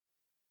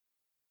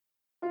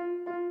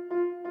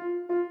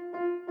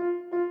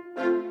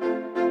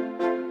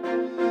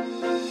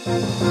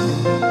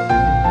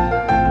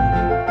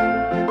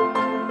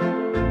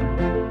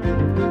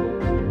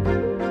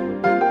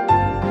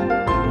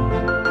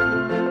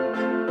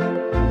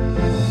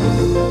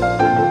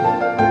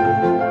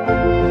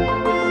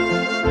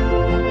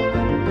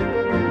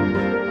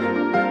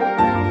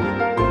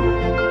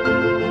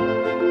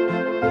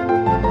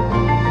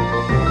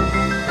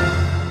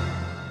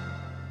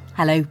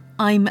Hello,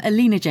 I'm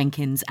Alina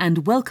Jenkins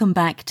and welcome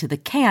back to the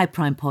KI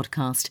Prime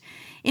podcast.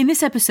 In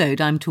this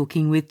episode, I'm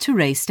talking with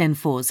Therese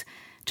Stenfors.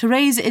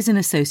 Therese is an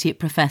associate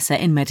professor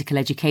in medical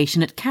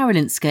education at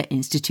Karolinska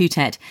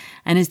Institutet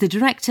and is the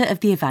director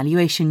of the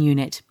evaluation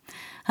unit.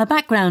 Her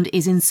background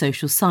is in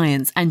social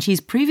science and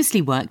she's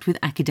previously worked with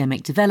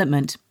academic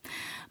development.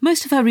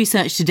 Most of her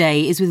research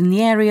today is within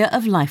the area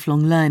of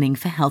lifelong learning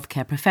for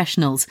healthcare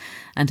professionals,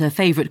 and her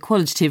favourite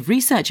qualitative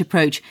research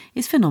approach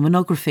is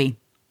phenomenography.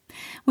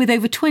 With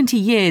over 20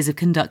 years of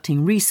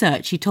conducting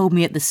research, she told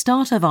me at the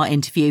start of our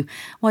interview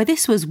why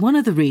this was one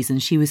of the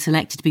reasons she was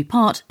selected to be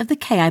part of the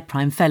KI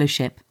Prime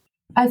Fellowship.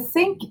 I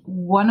think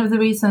one of the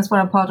reasons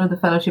why I'm part of the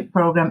fellowship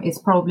program is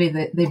probably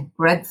the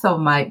breadth of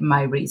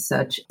my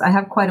research. I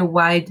have quite a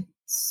wide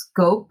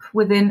scope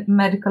within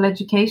medical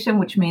education,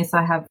 which means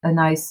I have a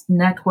nice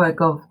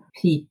network of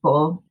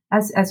people.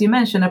 As you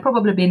mentioned, I've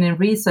probably been in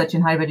research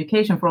in higher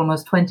education for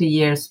almost 20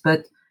 years,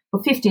 but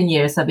for 15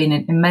 years I've been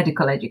in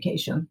medical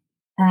education.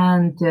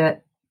 And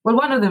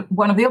one of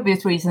the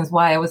obvious reasons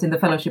why I was in the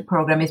fellowship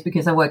program is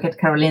because I work at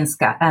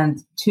Karolinska,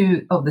 and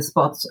two of the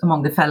spots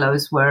among the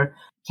fellows were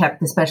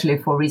kept especially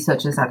for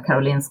researchers at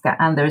Karolinska,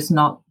 and there's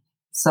not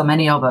so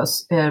many of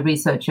us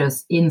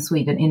researchers in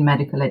Sweden in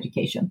medical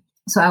education.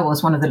 So I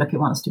was one of the lucky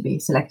ones to be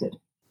selected.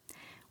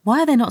 Why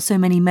are there not so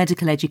many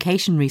medical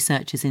education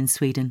researchers in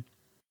Sweden?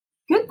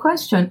 Good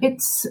question.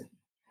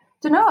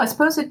 I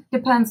suppose it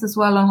depends as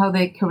well on how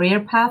the career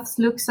paths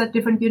looks at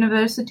different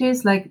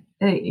universities. Like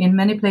in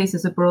many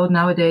places abroad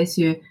nowadays,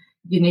 you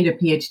need a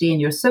PhD in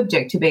your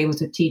subject to be able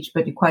to teach,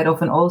 but you quite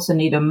often also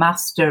need a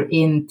master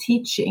in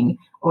teaching,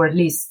 or at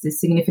least the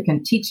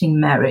significant teaching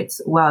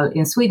merits. While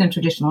in Sweden,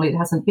 traditionally, it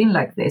hasn't been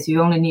like this.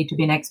 You only need to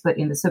be an expert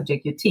in the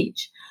subject you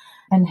teach.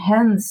 And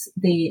hence,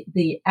 the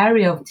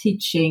area of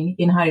teaching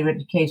in higher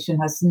education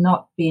has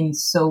not been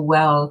so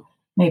well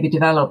maybe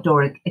developed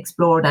or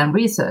explored and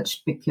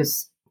researched,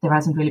 because there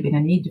hasn't really been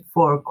a need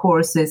for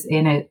courses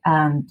in it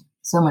and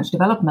so much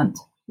development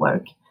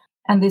work.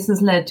 And this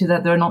has led to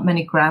that there are not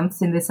many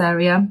grants in this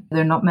area.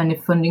 There are not many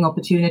funding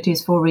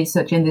opportunities for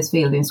research in this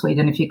field in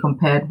Sweden if you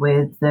compared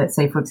with,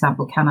 say, for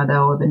example, Canada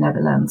or the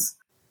Netherlands.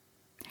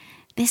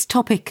 This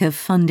topic of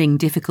funding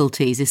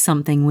difficulties is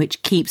something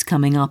which keeps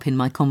coming up in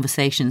my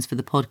conversations for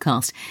the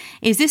podcast.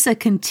 Is this a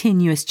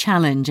continuous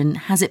challenge, and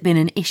has it been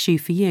an issue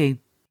for you?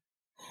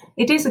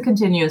 It is a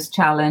continuous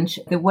challenge.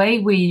 The way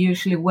we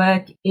usually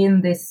work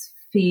in this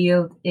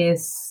field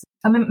is,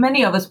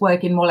 many of us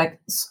work in more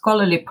like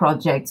scholarly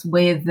projects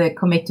with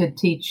committed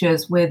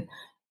teachers, with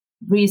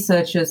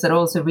researchers that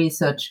also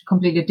research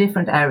completely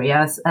different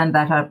areas and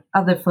that have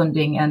other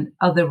funding and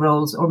other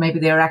roles, or maybe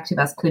they're active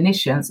as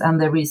clinicians and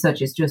their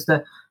research is just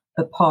a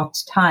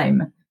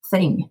part-time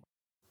thing.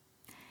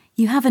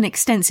 You have an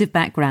extensive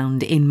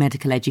background in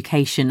medical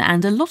education,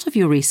 and a lot of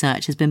your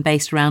research has been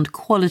based around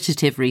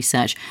qualitative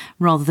research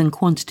rather than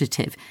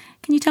quantitative.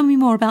 Can you tell me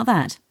more about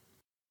that?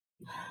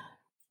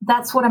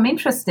 That's what I'm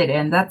interested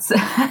in. That's,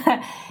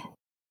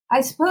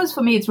 I suppose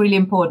for me, it's really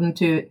important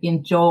to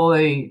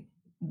enjoy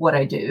what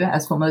I do,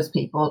 as for most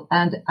people.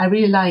 And I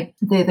really like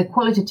the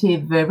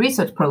qualitative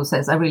research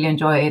process. I really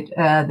enjoy it.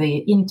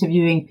 The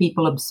interviewing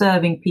people,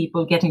 observing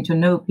people, getting to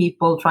know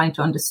people, trying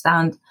to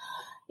understand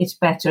it's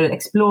better,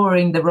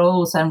 exploring the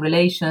roles and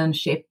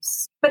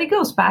relationships. But it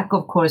goes back,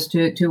 of course,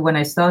 to when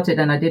I started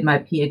and I did my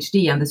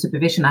PhD and the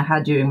supervision I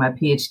had during my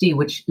PhD,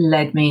 which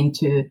led me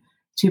into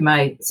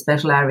my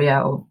special area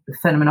of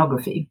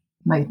phenomenography.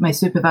 My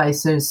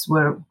supervisors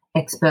were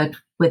expert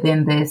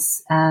within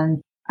this.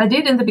 And I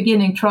did in the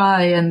beginning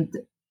try and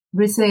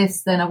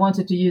resist, and I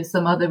wanted to use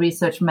some other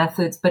research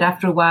methods. But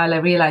after a while, I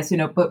realized,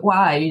 but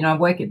why? I'm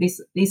working,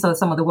 these are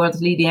some of the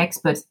world's leading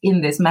experts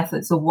in this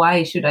method. So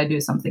why should I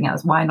do something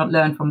else? Why not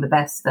learn from the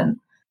best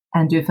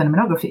and do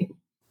phenomenography?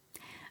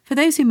 For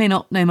those who may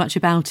not know much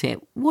about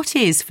it, what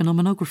is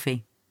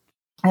phenomenography?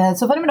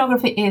 So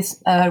phenomenography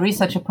is a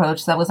research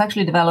approach that was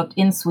actually developed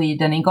in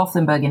Sweden, in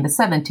Gothenburg in the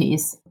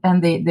 70s.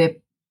 And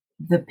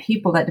the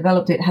people that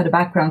developed it had a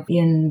background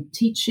in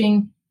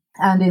teaching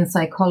and in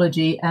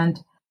psychology,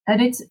 and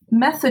it's a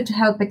method to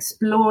help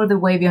explore the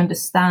way we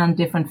understand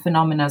different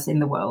phenomena in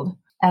the world.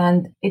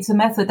 And it's a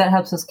method that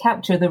helps us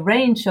capture the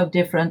range of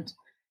different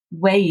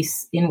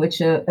ways in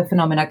which a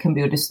phenomena can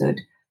be understood.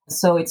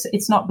 So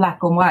it's not black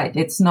and white.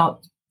 It's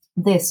not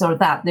this or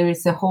that. There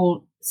is a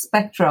whole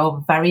spectra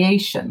of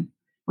variation,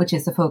 which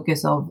is the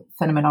focus of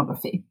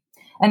phenomenography.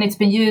 And it's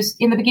been used,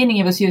 in the beginning,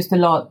 it was used a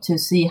lot to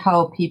see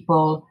how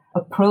people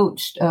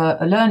approached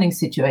a learning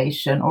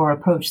situation or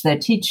approached their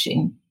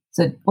teaching.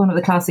 So one of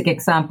the classic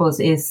examples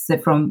is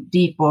from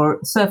deep or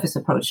surface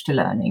approach to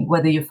learning,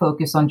 whether you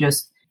focus on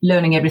just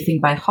learning everything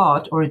by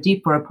heart or a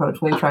deeper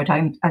approach where we try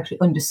to actually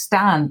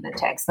understand the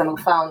text. And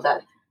we found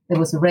that there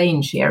was a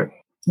range here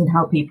in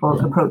how people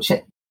approach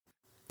it.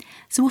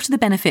 So what are the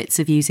benefits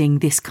of using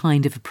this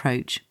kind of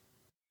approach?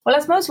 Well,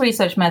 as most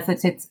research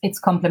methods, it's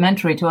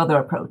complementary to other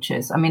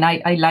approaches. I mean,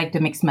 I like the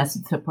mixed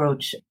methods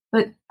approach,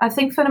 but I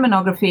think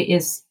phenomenography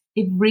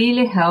it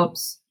really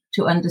helps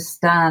to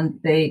understand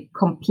the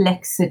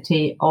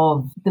complexity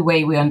of the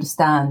way we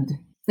understand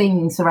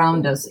things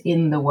around us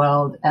in the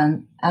world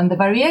and the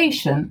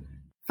variation.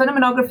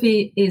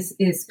 Phenomenography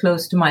is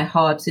close to my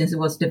heart since it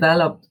was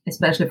developed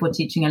especially for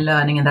teaching and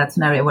learning, and that's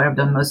an area where I've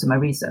done most of my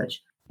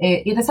research.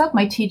 It has helped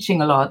my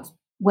teaching a lot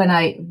when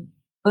I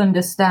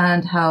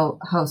understand how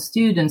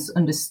students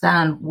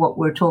understand what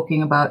we're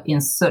talking about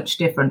in such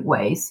different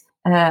ways.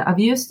 I've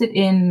used it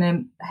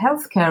in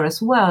healthcare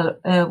as well.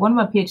 One of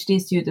my PhD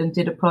students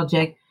did a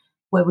project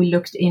where we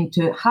looked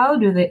into how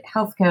do the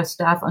healthcare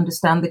staff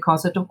understand the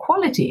concept of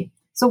quality.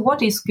 So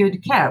what is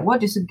good care?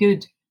 What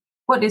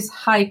is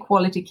high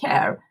quality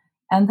care?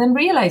 And then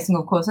realizing,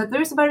 of course, that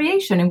there is a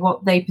variation in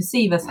what they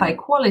perceive as high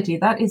quality.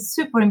 That is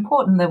super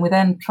important that we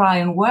then try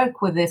and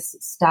work with this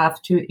staff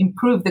to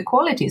improve the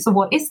quality. So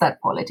what is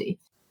that quality?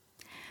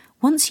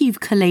 Once you've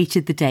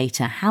collated the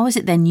data, how is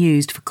it then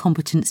used for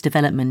competence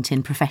development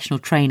in professional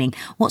training?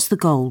 What's the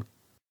goal?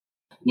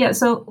 Yeah,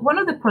 so one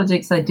of the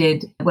projects I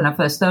did when I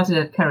first started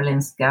at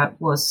Karolinska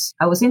was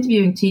I was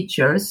interviewing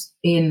teachers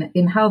in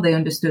how they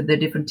understood their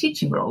different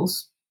teaching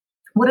roles.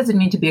 What does it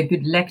mean to be a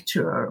good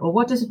lecturer? Or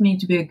what does it mean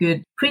to be a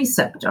good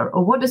preceptor?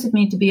 Or what does it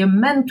mean to be a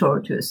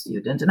mentor to a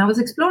student? And I was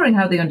exploring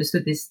how they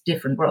understood these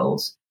different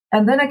roles.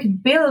 And then I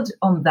could build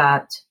on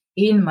that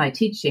in my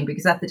teaching,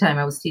 because at the time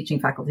I was teaching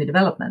faculty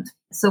development.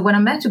 So when I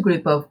met a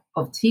group of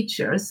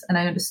teachers, and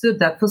I understood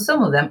that for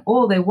some of them,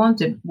 all they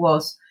wanted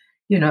was,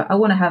 I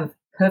want to have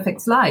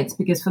perfect slides,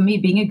 because for me,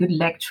 being a good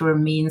lecturer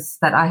means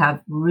that I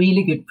have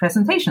really good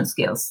presentation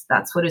skills.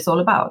 That's what it's all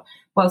about.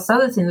 Whilst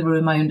others in the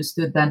room, I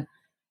understood then,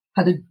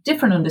 had a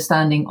different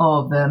understanding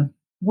of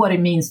what it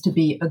means to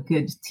be a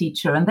good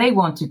teacher. And they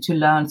wanted to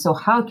learn, so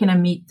how can I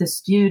meet the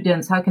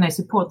students? How can I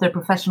support their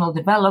professional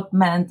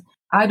development?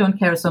 I don't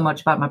care so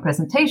much about my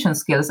presentation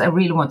skills. I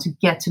really want to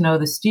get to know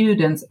the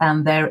students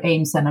and their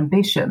aims and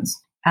ambitions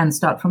and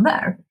start from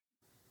there.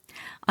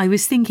 I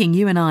was thinking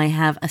you and I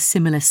have a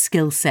similar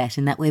skill set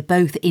in that we're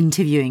both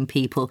interviewing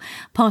people.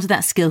 Part of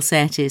that skill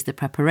set is the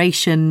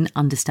preparation,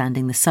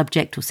 understanding the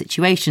subject or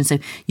situation, so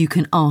you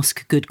can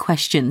ask good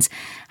questions.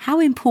 How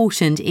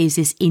important is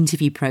this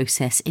interview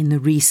process in the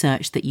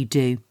research that you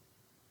do?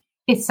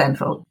 It's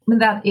central. I mean,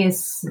 that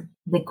is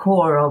the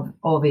core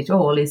of it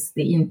all, is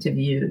the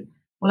interview.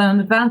 Well, an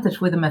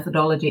advantage with the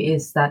methodology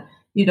is that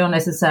you don't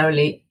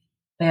necessarily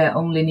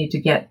only need to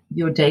get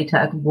your data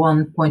at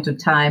one point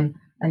of time,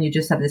 and you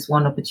just have this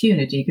one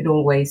opportunity. You could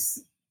always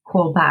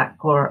call back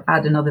or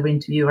add another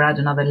interview or add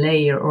another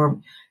layer, or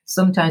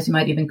sometimes you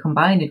might even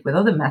combine it with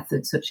other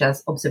methods such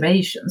as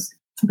observations.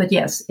 But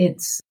yes,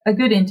 it's a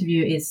good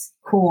interview is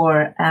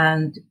core.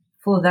 And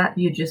for that,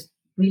 you just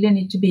really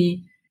need to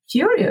be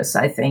curious,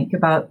 I think,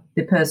 about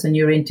the person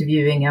you're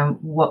interviewing and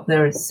what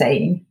they're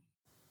saying.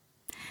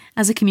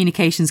 As a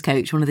communications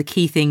coach, one of the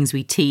key things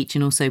we teach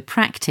and also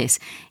practice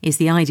is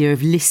the idea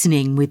of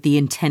listening with the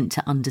intent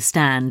to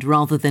understand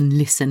rather than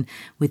listen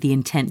with the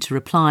intent to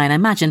reply. And I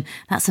imagine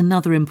that's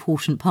another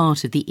important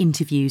part of the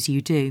interviews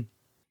you do.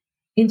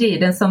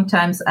 Indeed. And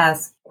sometimes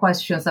ask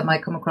questions that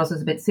might come across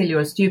as a bit silly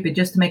or stupid,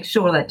 just to make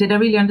sure that, did I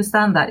really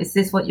understand that? Is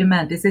this what you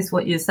meant? Is this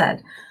what you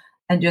said?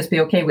 And just be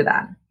okay with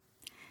that.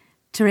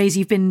 Therese,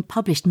 you've been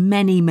published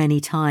many,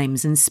 many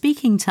times, and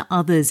speaking to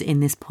others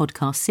in this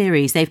podcast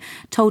series, they've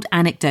told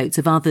anecdotes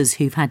of others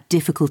who've had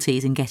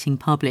difficulties in getting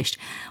published.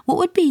 What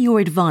would be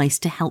your advice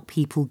to help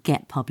people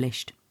get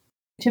published?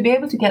 To be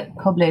able to get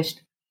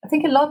published, I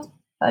think a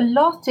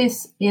lot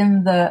is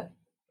in the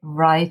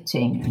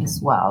writing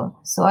as well.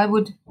 So I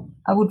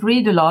would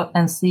read a lot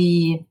and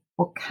see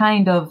what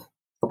kind of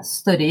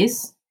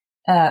studies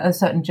a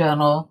certain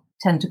journal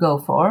tend to go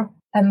for.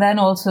 And then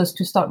also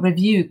to start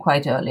review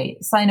quite early.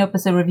 Sign up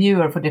as a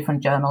reviewer for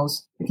different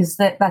journals, because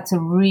that's a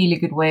really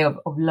good way of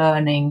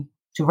learning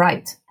to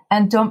write.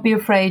 And don't be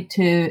afraid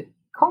to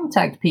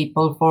contact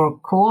people for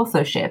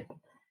co-authorship.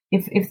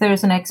 If there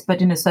is an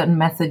expert in a certain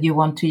method you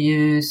want to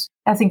use,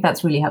 I think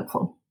that's really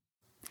helpful.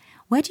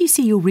 Where do you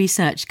see your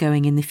research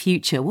going in the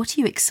future? What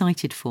are you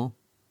excited for?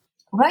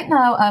 Right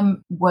now,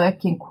 I'm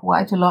working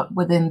quite a lot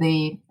within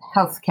the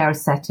healthcare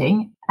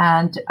setting,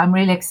 and I'm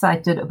really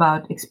excited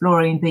about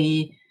exploring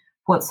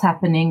what's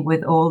happening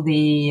with all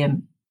the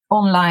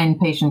online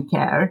patient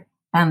care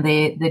and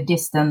the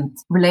distant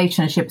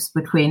relationships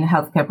between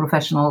healthcare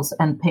professionals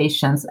and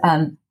patients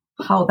and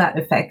how that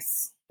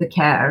affects the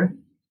care.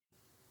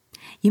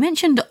 You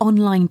mentioned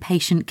online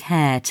patient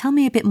care. Tell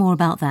me a bit more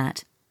about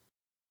that.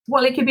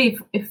 Well, it could be,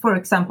 if, for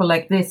example,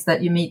 like this,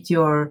 that you meet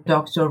your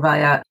doctor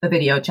via a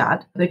video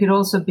chat. There could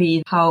also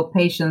be how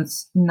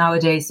patients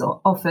nowadays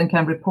often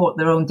can report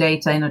their own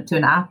data to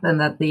an app, and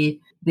that the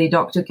the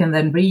doctor can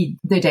then read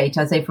the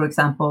data, say, for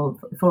example,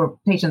 for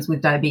patients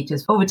with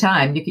diabetes. Over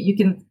time, you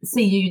can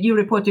see, you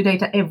report your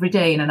data every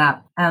day in an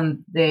app,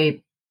 and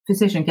the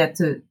physician gets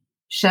to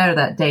share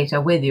that data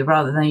with you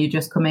rather than you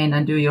just come in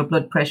and do your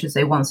blood pressure,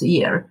 say, once a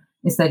year.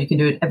 Instead, you can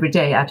do it every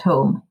day at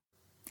home.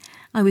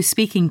 I was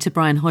speaking to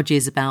Brian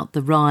Hodges about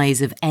the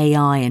rise of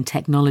AI and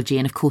technology,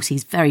 and of course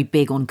he's very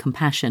big on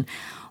compassion.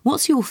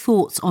 What's your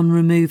thoughts on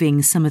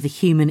removing some of the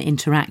human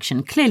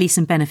interaction? Clearly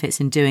some benefits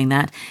in doing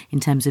that in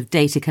terms of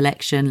data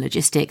collection,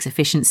 logistics,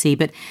 efficiency,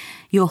 but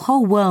your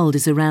whole world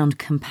is around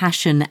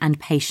compassion and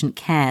patient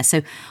care.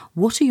 So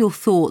what are your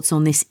thoughts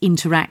on this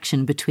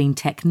interaction between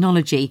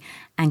technology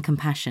and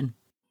compassion?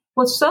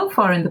 Well, so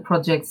far in the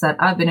projects that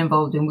I've been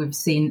involved in, we've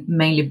seen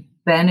mainly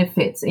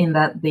benefits in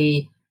that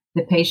the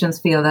patients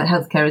feel that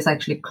healthcare is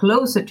actually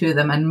closer to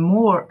them and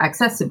more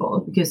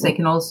accessible, because they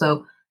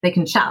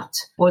can chat,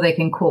 or they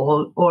can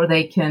call, or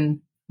they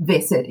can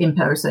visit in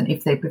person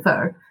if they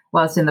prefer.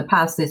 Whilst in the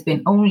past, there's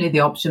been only the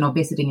option of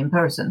visiting in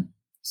person.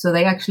 So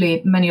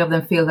many of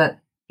them feel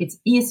that it's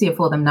easier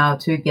for them now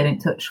to get in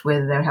touch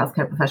with their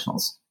healthcare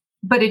professionals.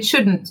 But it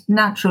shouldn't,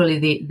 naturally,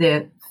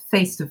 the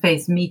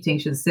face-to-face meeting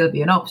should still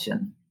be an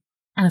option.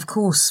 And of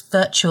course,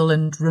 virtual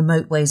and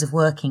remote ways of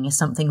working is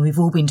something we've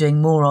all been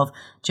doing more of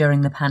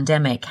during the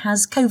pandemic.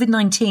 Has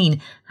COVID-19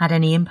 had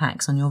any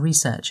impacts on your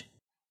research?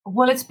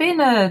 Well, it's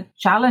been a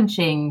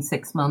challenging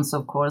 6 months,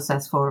 of course,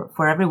 as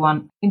for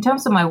everyone. In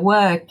terms of my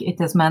work, it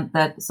has meant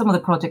that some of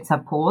the projects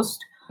have paused,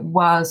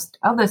 whilst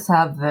others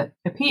have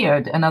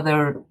appeared, and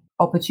other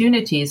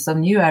opportunities of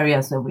new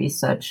areas of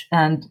research.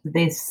 And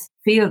this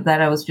field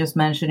that I was just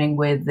mentioning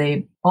with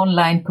the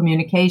online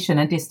communication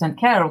and distant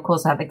care, of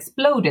course, have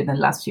exploded in the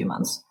last few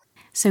months.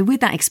 So with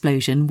that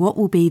explosion, what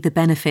will be the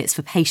benefits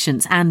for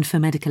patients and for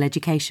medical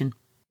education?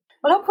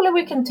 Well, hopefully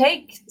we can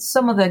take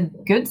some of the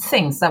good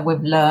things that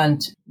we've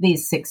learned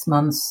these 6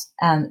 months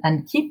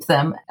and keep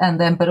them,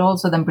 but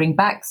also then bring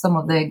back some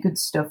of the good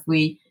stuff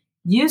we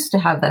used to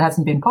have that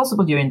hasn't been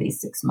possible during these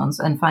 6 months,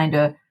 and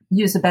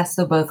use the best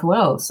of both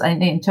worlds.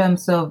 And in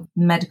terms of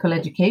medical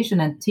education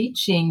and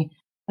teaching,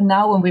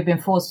 now when we've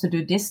been forced to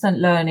do distant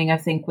learning, I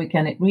think we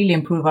can really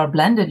improve our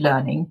blended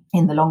learning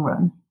in the long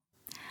run.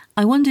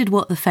 I wondered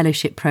what the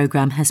fellowship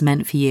programme has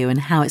meant for you and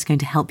how it's going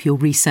to help your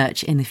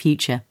research in the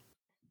future.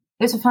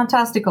 It's a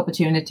fantastic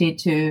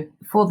opportunity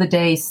for the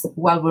days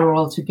while we're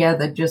all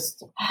together,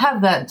 just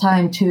have that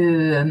time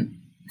to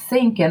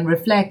think and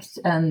reflect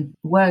and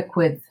work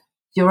with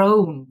your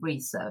own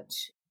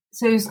research.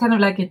 So it's kind of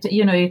like,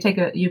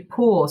 you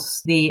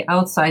pause the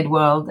outside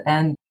world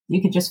and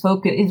you could just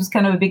focus. It was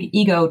kind of a big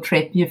ego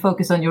trip. You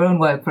focus on your own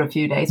work for a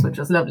few days, which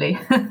was lovely.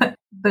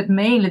 But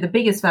mainly the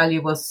biggest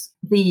value was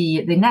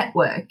the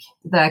network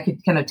that I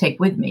could kind of take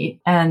with me,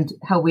 and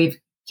how we've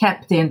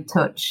kept in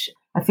touch.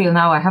 I feel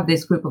now I have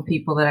this group of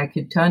people that I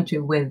could turn to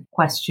with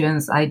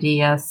questions,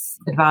 ideas,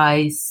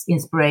 advice,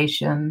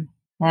 inspiration.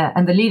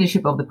 And the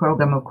leadership of the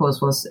program, of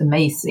course, was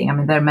amazing. I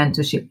mean, their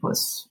mentorship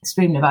was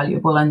extremely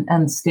valuable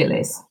and still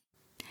is.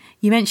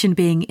 You mentioned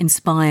being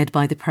inspired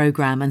by the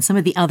programme, and some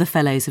of the other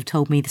fellows have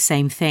told me the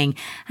same thing.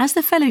 Has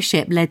the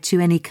fellowship led to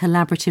any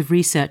collaborative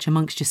research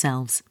amongst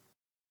yourselves?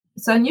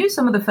 So I knew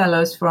some of the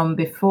fellows from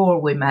before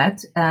we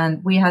met,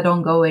 and we had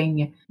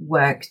ongoing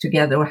work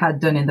together, or had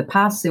done in the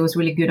past. It was a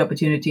really good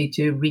opportunity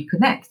to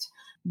reconnect.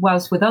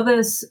 Whilst with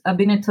others, I've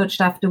been in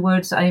touch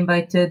afterwards. I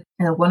invited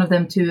one of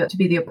them to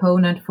be the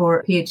opponent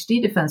for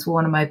PhD defense for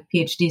one of my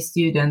PhD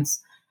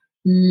students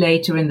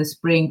later in the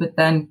spring, but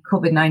then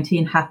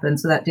COVID-19 happened,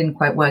 so that didn't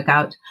quite work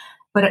out.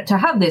 But to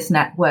have this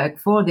network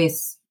for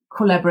these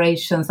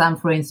collaborations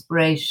and for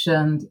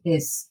inspiration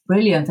is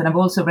brilliant. And I've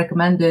also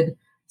recommended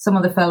some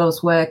of the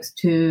fellows' works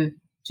to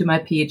my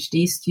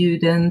PhD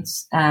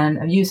students, and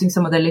I'm using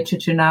some of their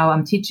literature now.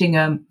 I'm teaching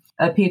a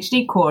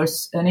PhD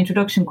course, an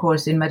introduction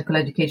course in medical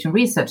education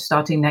research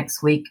starting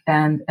next week,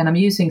 and I'm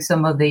using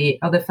some of the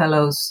other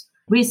fellows'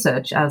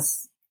 research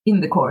as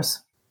in the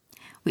course.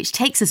 Which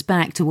takes us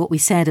back to what we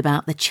said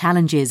about the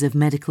challenges of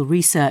medical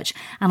research.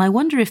 And I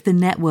wonder if the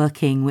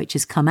networking which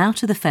has come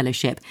out of the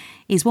fellowship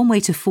is one way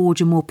to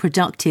forge a more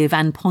productive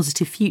and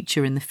positive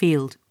future in the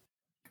field.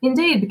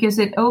 Indeed, because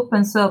it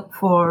opens up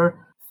for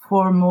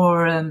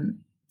more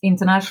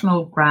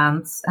international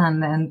grants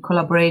and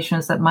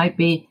collaborations that might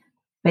be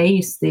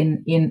based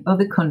in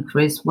other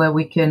countries, where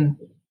we can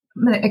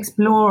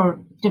explore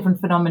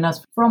different phenomena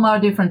from our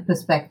different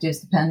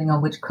perspectives, depending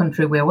on which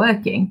country we're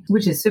working,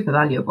 which is super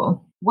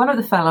valuable. One of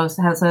the fellows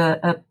has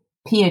a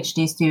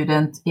PhD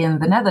student in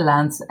the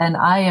Netherlands, and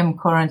I am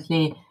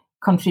currently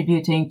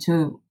contributing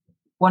to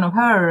one of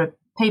her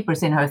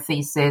papers in her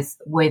thesis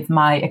with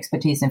my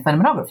expertise in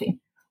phenomenography.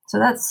 So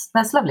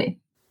that's lovely.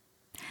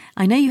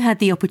 I know you had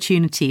the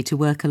opportunity to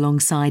work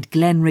alongside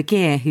Glenn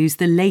Regeer, who's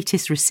the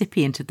latest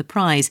recipient of the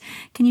prize.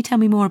 Can you tell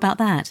me more about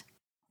that?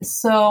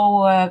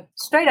 So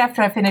straight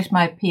after I finished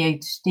my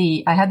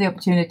PhD, I had the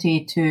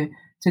opportunity to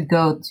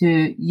go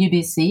to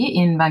UBC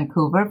in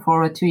Vancouver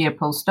for a 2-year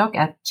postdoc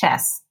at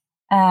CHESS.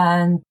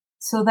 And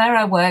so there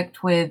I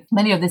worked with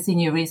many of the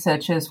senior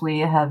researchers. We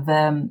have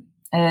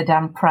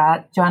Dan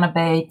Pratt, Joanna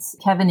Bates,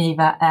 Kevin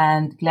Eva,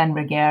 and Glenn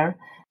Regehr.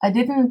 I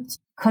didn't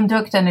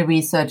conduct any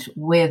research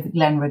with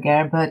Glenn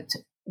Regehr, but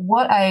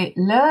what I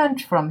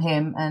learned from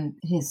him and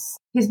his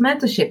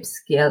mentorship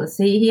skills,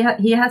 he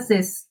has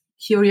this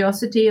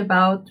curiosity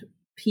about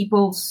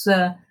people's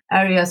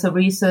areas of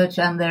research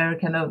and their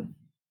kind of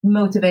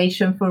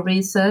motivation for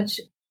research.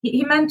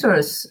 He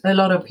mentors a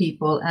lot of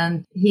people,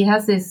 and he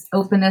has this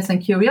openness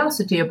and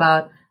curiosity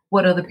about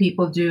what other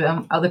people do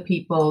and other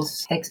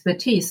people's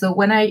expertise. So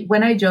when I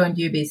joined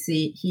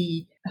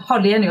UBC,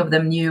 hardly any of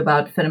them knew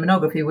about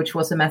phenomenography, which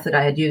was a method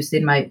I had used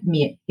in my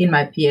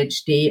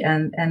PhD.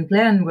 And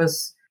Glenn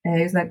was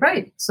like,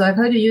 right, so I've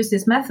heard you use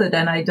this method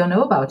and I don't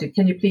know about it.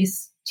 Can you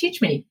please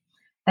teach me?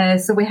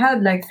 So we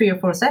had like 3 or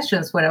 4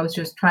 sessions where I was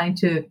just trying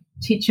to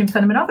teach him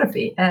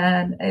phenomenography.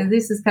 And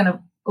this is kind of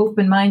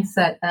open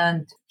mindset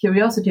and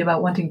curiosity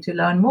about wanting to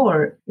learn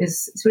more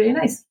is really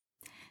nice.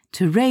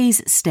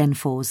 Therese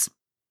Stenfors.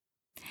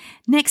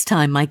 Next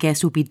time, my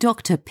guest will be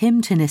Dr.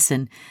 Pim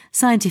Tennyson,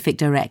 Scientific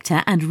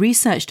Director and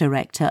Research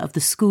Director of the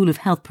School of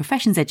Health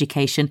Professions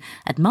Education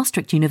at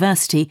Maastricht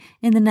University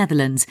in the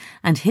Netherlands,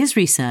 and his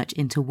research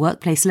into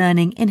workplace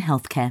learning in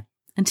healthcare.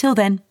 Until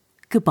then,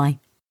 goodbye.